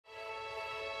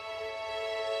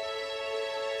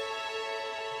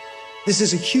This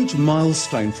is a huge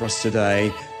milestone for us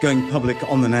today, going public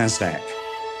on the NASDAQ.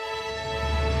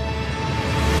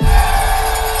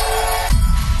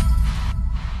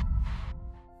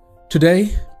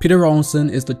 Today, Peter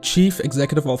Rawlinson is the Chief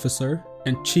Executive Officer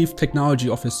and Chief Technology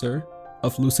Officer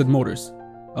of Lucid Motors,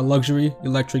 a luxury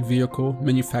electric vehicle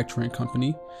manufacturing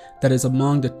company that is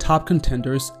among the top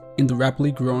contenders in the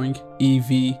rapidly growing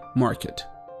EV market.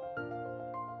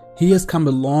 He has come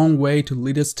a long way to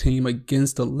lead his team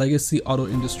against the legacy auto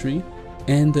industry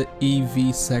and the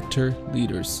EV sector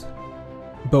leaders.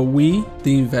 But we,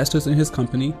 the investors in his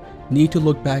company, need to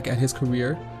look back at his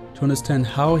career to understand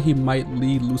how he might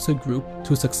lead Lucid Group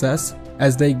to success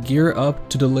as they gear up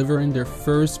to delivering their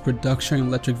first production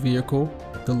electric vehicle,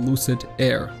 the Lucid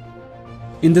Air.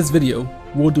 In this video,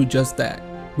 we'll do just that.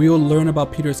 We will learn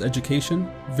about Peter's education,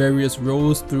 various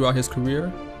roles throughout his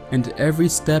career, and every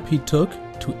step he took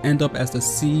to end up as the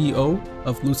CEO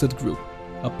of Lucid Group,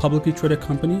 a publicly traded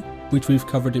company which we've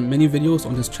covered in many videos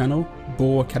on this channel,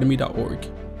 bullacademy.org.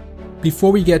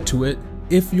 Before we get to it,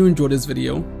 if you enjoyed this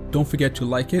video, don't forget to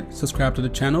like it, subscribe to the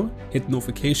channel, hit the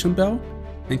notification bell,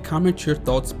 and comment your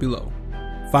thoughts below.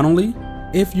 Finally,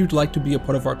 if you'd like to be a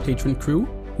part of our Patreon crew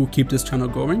who keep this channel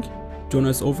going, join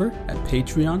us over at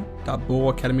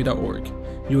patreon.bullacademy.org.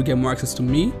 You will get more access to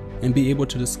me and be able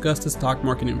to discuss the stock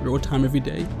market in real time every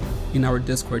day in our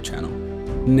Discord channel.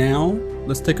 Now,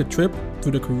 let's take a trip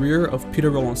through the career of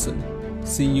Peter Rawlinson,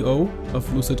 CEO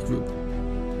of Lucid Group.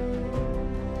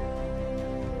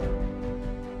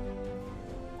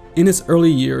 In his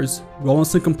early years,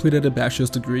 Rawlinson completed a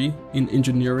bachelor's degree in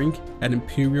engineering at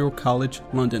Imperial College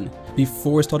London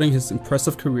before starting his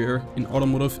impressive career in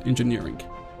automotive engineering.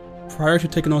 Prior to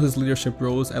taking on his leadership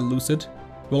roles at Lucid,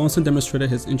 Rawlinson demonstrated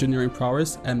his engineering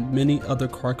prowess at many other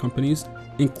car companies,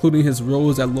 including his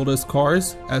roles at Lotus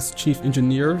Cars as Chief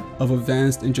Engineer of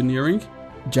Advanced Engineering,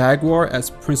 Jaguar as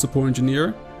Principal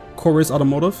Engineer, Chorus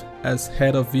Automotive as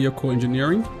Head of Vehicle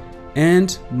Engineering,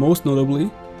 and most notably,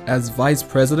 as Vice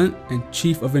President and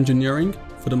Chief of Engineering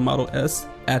for the Model S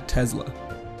at Tesla.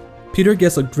 Peter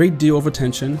gets a great deal of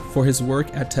attention for his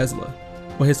work at Tesla,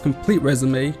 but his complete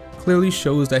resume clearly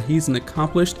shows that he's an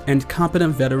accomplished and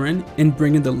competent veteran in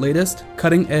bringing the latest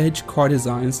cutting-edge car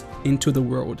designs into the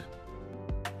world.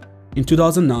 In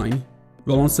 2009,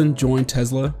 Rawlinson joined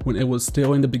Tesla when it was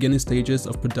still in the beginning stages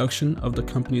of production of the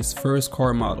company's first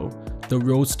car model, the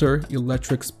Roadster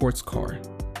electric sports car.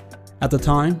 At the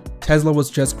time, Tesla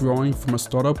was just growing from a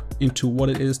startup into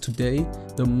what it is today,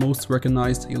 the most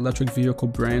recognized electric vehicle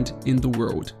brand in the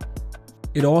world.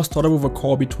 It all started with a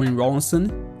call between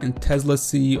Rawlinson and Tesla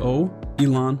CEO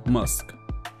Elon Musk.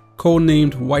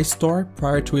 Codenamed White Star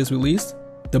prior to its release,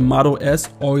 the Model S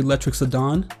all-electric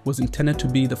sedan was intended to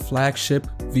be the flagship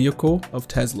vehicle of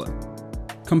Tesla.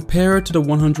 Compared to the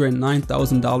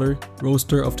 $109,000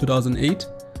 Roadster of 2008,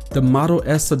 the Model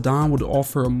S sedan would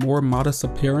offer a more modest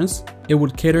appearance. It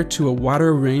would cater to a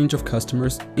wider range of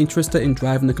customers interested in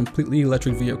driving a completely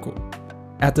electric vehicle.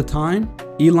 At the time,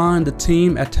 Elon and the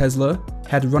team at Tesla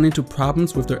had run into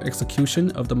problems with their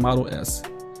execution of the Model S.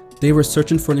 They were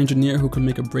searching for an engineer who could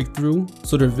make a breakthrough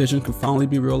so their vision could finally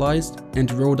be realized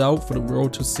and rolled out for the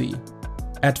world to see.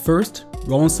 At first,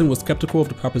 Rawlinson was skeptical of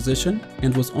the proposition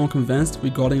and was unconvinced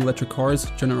regarding electric cars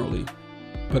generally.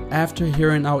 But after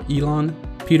hearing out Elon,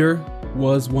 Peter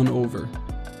was won over.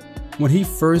 When he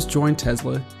first joined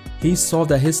Tesla, he saw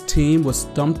that his team was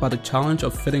stumped by the challenge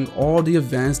of fitting all the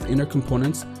advanced inner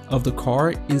components of the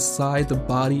car inside the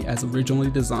body as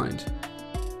originally designed.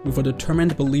 With a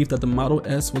determined belief that the Model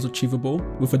S was achievable,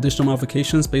 with additional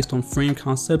modifications based on frame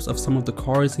concepts of some of the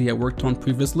cars he had worked on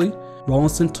previously,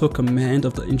 Rawlinson took command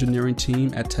of the engineering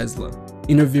team at Tesla,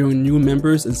 interviewing new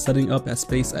members and setting up at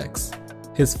SpaceX.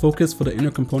 His focus for the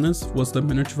inner components was the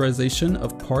miniaturization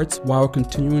of parts while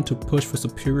continuing to push for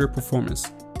superior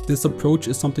performance. This approach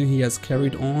is something he has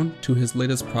carried on to his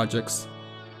latest projects.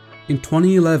 In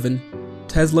 2011,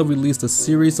 Tesla released a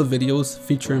series of videos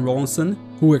featuring Rawlinson,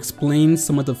 who explained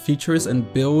some of the features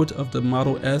and build of the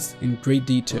Model S in great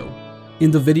detail.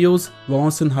 In the videos,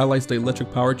 Rawlinson highlights the electric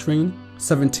powertrain,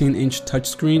 17-inch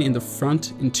touchscreen in the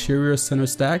front interior center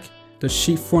stack, the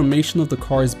sheet formation of the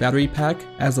car's battery pack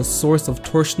as a source of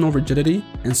torsional rigidity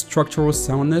and structural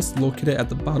soundness located at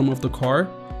the bottom of the car,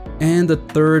 and the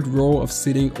third row of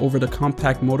seating over the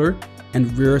compact motor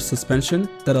and rear suspension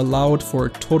that allowed for a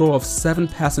total of 7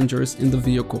 passengers in the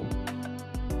vehicle.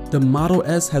 The Model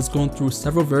S has gone through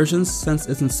several versions since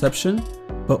its inception,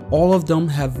 but all of them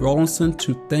have Rawlinson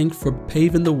to thank for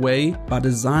paving the way by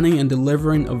designing and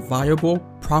delivering a viable,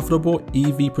 profitable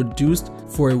EV produced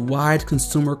for a wide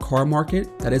consumer car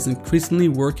market that is increasingly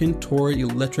working toward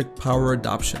electric power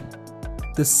adoption.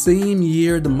 The same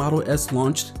year the Model S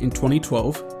launched in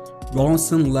 2012,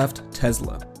 Rawlinson left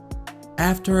Tesla.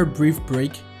 After a brief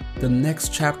break, the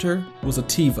next chapter was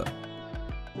Ativa.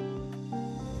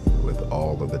 With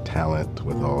all of the talent,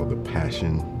 with all of the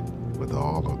passion, with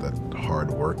all of the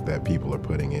hard work that people are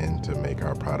putting in to make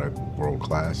our product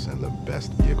world-class and the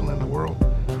best vehicle in the world,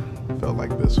 I felt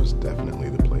like this was definitely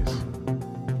the place.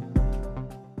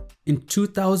 In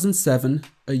 2007,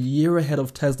 a year ahead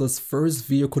of Tesla's first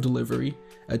vehicle delivery,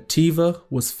 Ativa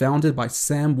was founded by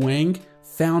Sam Wang,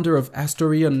 founder of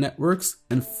Astoria Networks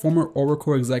and former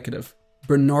Oracle executive,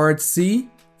 Bernard C.,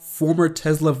 former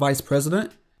Tesla vice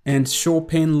president, and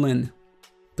Xiaopeng Lin.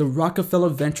 The Rockefeller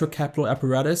venture capital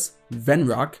apparatus,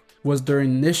 Venrock, was their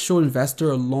initial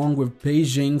investor along with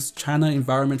Beijing's China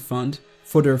Environment Fund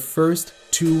for their first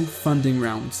 2 funding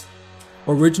rounds.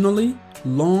 Originally,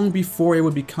 long before it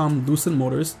would become Lucid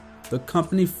Motors, the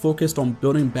company focused on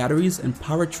building batteries and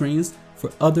powertrains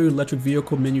for other electric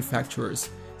vehicle manufacturers,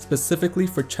 specifically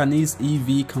for Chinese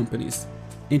EV companies.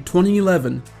 In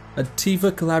 2011,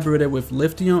 Ativa collaborated with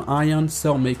lithium-ion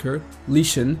cell maker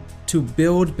Rawlinson to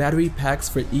build battery packs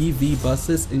for EV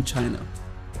buses in China.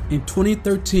 In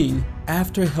 2013,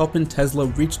 after helping Tesla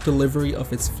reach delivery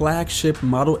of its flagship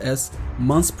Model S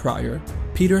months prior,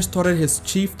 Peter started his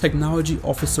Chief Technology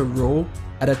Officer role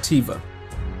at Ativa.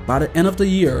 By the end of the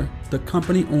year, the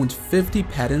company owned 50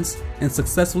 patents and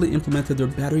successfully implemented their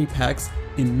battery packs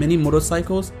in many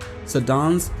motorcycles,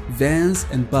 sedans, vans,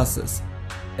 and buses.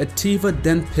 Ativa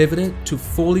then pivoted to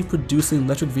fully producing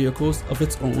electric vehicles of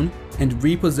its own and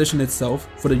repositioned itself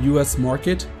for the US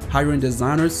market, hiring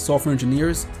designers, software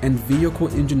engineers, and vehicle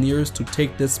engineers to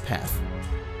take this path.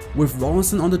 With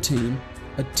Rawlinson on the team,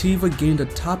 Ativa gained a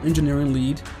top engineering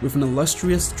lead with an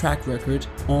illustrious track record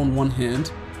on one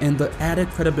hand and the added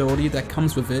credibility that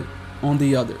comes with it on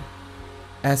the other.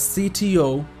 As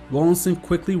CTO, Rawlinson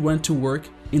quickly went to work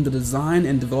in the design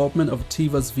and development of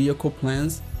Ativa's vehicle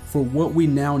plans for what we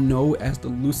now know as the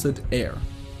Lucid Air.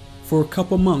 For a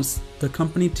couple months, the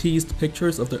company teased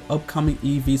pictures of their upcoming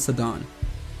EV sedan.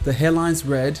 The headlines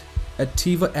read,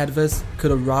 Ativa Adves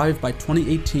could arrive by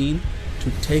 2018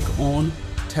 to take on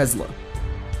Tesla.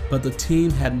 But the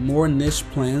team had more niche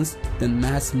plans than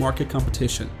mass market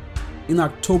competition. In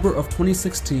October of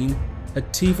 2016,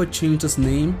 Ativa changed its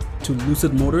name to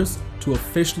Lucid Motors to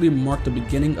officially mark the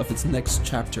beginning of its next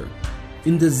chapter.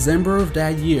 In December of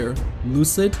that year,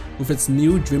 Lucid, with its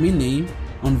new dreamy name,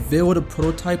 unveiled a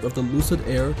prototype of the Lucid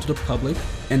Air to the public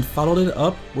and followed it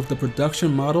up with the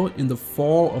production model in the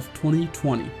fall of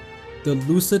 2020. The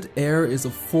Lucid Air is a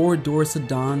 4-door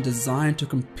sedan designed to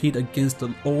compete against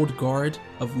the old guard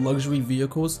of luxury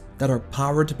vehicles that are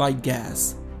powered by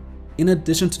gas. In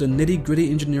addition to the nitty-gritty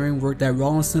engineering work that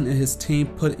Rawlinson and his team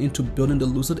put into building the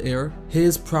Lucid Air,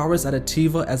 his prowess at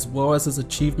Ativa as well as his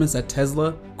achievements at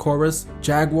Tesla, Chorus,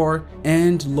 Jaguar,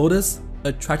 and Lotus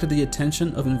attracted the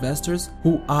attention of investors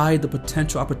who eyed the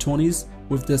potential opportunities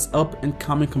with this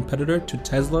up-and-coming competitor to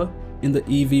Tesla in the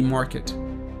EV market.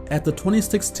 At the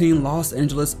 2016 Los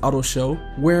Angeles Auto Show,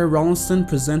 where Rawlinson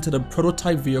presented a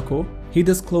prototype vehicle, he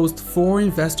disclosed 4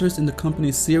 investors in the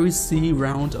company's Series C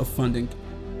round of funding.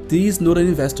 These noted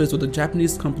investors were the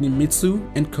Japanese company Mitsu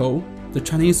 & Co., the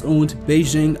Chinese-owned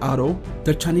Beijing Auto,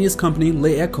 the Chinese company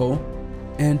Li-Eco,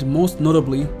 and most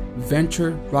notably,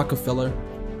 Venture Rockefeller,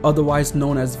 otherwise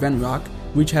known as Venrock,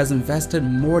 which has invested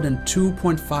more than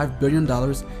 $2.5 billion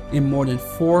in more than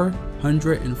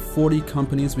 440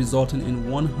 companies, resulting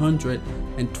in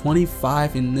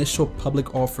 125 initial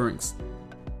public offerings.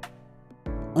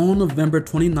 On November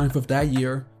 29th of that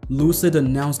year, Lucid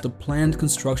announced the planned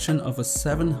construction of a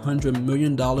 $700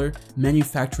 million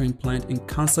manufacturing plant in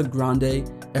Casa Grande,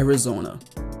 Arizona.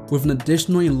 With an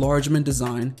additional enlargement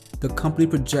design, the company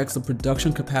projects a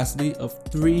production capacity of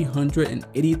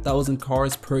 380,000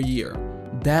 cars per year.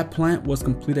 That plant was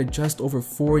completed just over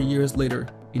 4 years later,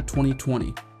 in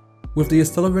 2020. With the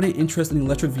accelerating interest in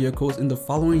electric vehicles in the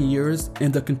following years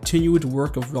and the continued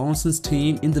work of Rawlinson's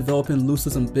team in developing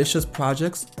Lucid's ambitious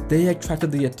projects, they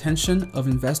attracted the attention of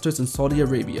investors in Saudi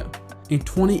Arabia. In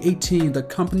 2018, the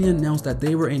company announced that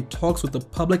they were in talks with the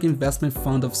Public Investment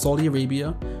Fund of Saudi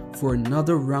Arabia for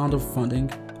another round of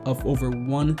funding of over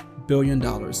 $1 billion.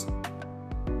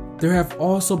 There have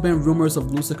also been rumors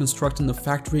of Lucid constructing a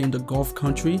factory in the Gulf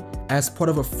country as part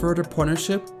of a further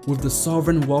partnership with the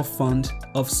Sovereign Wealth Fund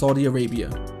of Saudi Arabia,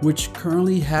 which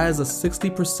currently has a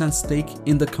 60% stake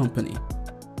in the company.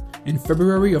 In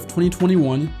February of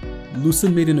 2021,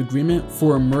 Lucid made an agreement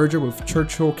for a merger with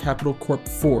Churchill Capital Corp.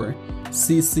 4,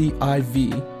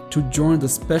 CCIV, to join the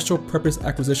Special Purpose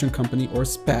Acquisition Company, or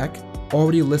SPAC,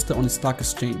 already listed on the stock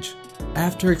exchange.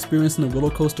 After experiencing a roller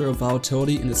coaster of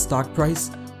volatility in the stock price,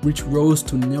 which rose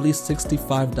to nearly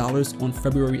 $65 on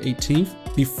February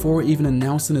 18th, before even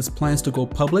announcing its plans to go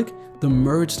public, the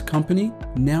merged company,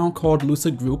 now called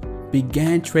Lucid Group,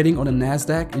 began trading on the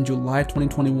NASDAQ in July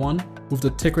 2021 with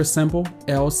the ticker symbol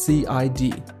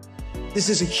LCID. This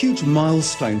is a huge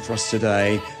milestone for us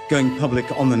today, going public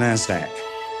on the NASDAQ.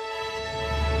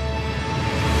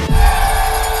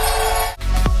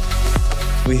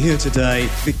 We're here today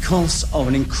because of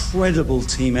an incredible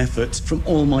team effort from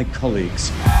all my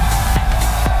colleagues.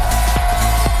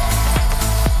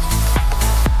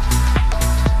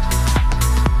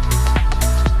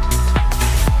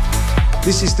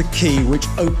 This is the key which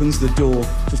opens the door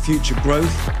for future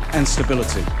growth and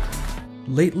stability.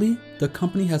 Lately, the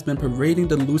company has been parading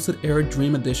the Lucid Air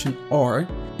Dream Edition R,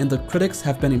 and the critics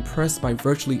have been impressed by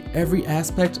virtually every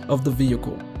aspect of the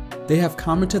vehicle. They have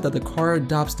commented that the car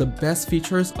adopts the best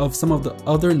features of some of the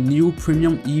other new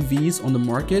premium EVs on the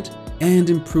market and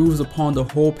improves upon the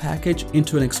whole package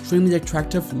into an extremely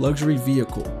attractive luxury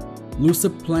vehicle.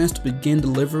 Lucid plans to begin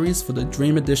deliveries for the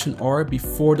Dream Edition R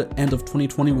before the end of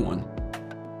 2021.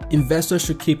 Investors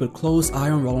should keep a close eye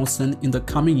on Rawlinson in the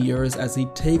coming years as he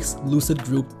takes Lucid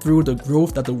Group through the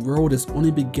growth that the world is only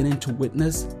beginning to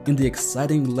witness in the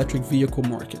exciting electric vehicle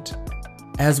market.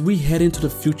 As we head into the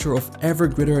future of ever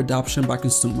greater adoption by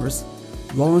consumers,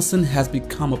 Rawlinson has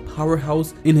become a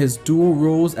powerhouse in his dual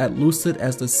roles at Lucid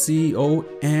as the CEO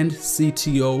and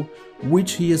CTO,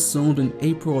 which he assumed in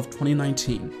April of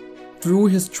 2019. Through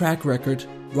his track record,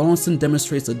 Rawlinson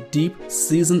demonstrates a deep,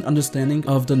 seasoned understanding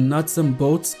of the nuts and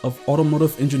bolts of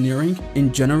automotive engineering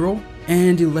in general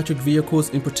and electric vehicles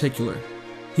in particular.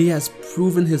 He has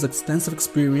proven his extensive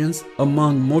experience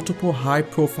among multiple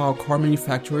high-profile car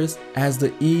manufacturers as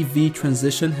the EV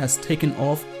transition has taken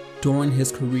off during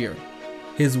his career.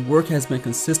 His work has been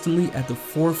consistently at the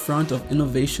forefront of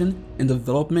innovation and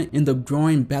development in the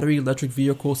growing battery electric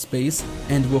vehicle space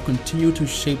and will continue to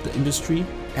shape the industry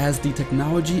as the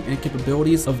technology and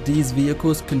capabilities of these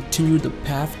vehicles continue the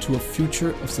path to a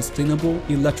future of sustainable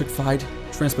electrified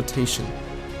transportation.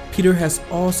 Peter has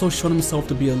also shown himself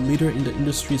to be a leader in the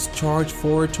industry's charge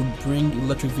forward to bring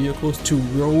electric vehicles to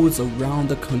roads around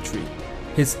the country.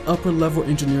 His upper-level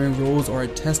engineering roles are a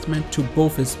testament to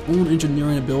both his own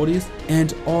engineering abilities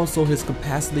and also his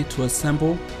capacity to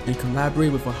assemble and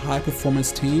collaborate with a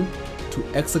high-performance team to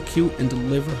execute and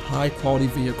deliver high-quality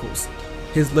vehicles.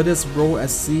 His latest role as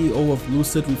CEO of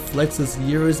Lucid reflects his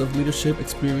years of leadership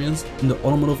experience in the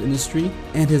automotive industry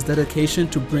and his dedication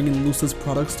to bringing Lucid's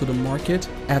products to the market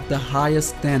at the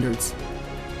highest standards.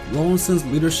 Rawlinson's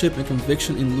leadership and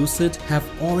conviction in Lucid have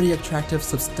already attracted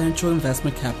substantial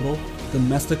investment capital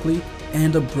domestically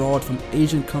and abroad from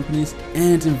Asian companies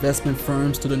and investment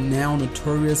firms to the now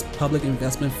notorious Public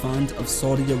Investment Fund of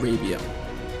Saudi Arabia.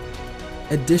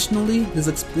 Additionally, his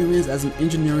experience as an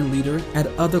engineering leader at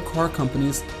other car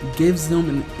companies gives him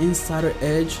an insider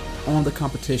edge on the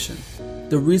competition.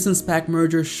 The recent SPAC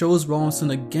merger shows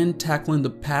Rawlinson again tackling the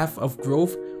path of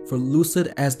growth for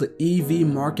Lucid as the EV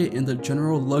market and the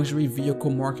general luxury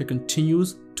vehicle market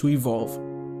continues to evolve.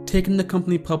 Taking the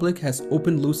company public has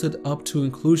opened Lucid up to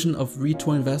inclusion of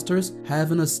retail investors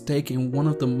having a stake in one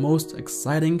of the most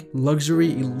exciting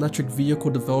luxury electric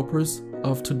vehicle developers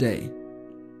of today.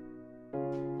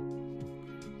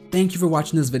 Thank you for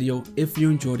watching this video. If you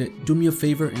enjoyed it, do me a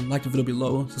favor and like the video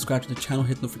below, subscribe to the channel,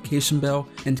 hit the notification bell,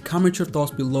 and comment your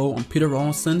thoughts below on Peter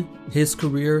Rawlinson, his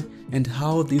career, and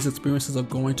how these experiences are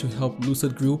going to help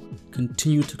Lucid Group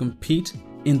continue to compete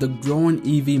in the growing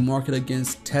EV market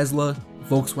against Tesla,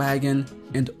 Volkswagen,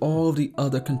 and all of the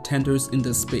other contenders in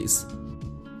this space.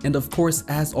 And of course,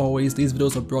 as always, these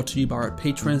videos are brought to you by our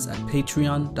patrons at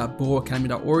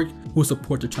patreon.boacademy.org who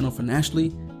support the channel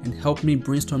financially and help me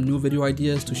brainstorm new video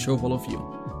ideas to show all of you.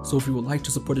 So if you would like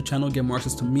to support the channel, get more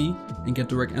access to me, and get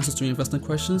direct answers to your investment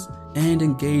questions, and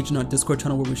engage in our Discord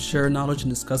channel where we share knowledge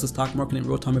and discuss the stock market in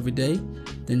real time every day,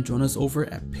 then join us over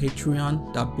at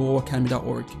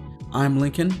patreon.boacademy.org. I'm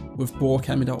Lincoln with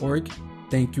boacademy.org.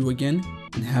 Thank you again,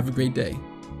 and have a great day.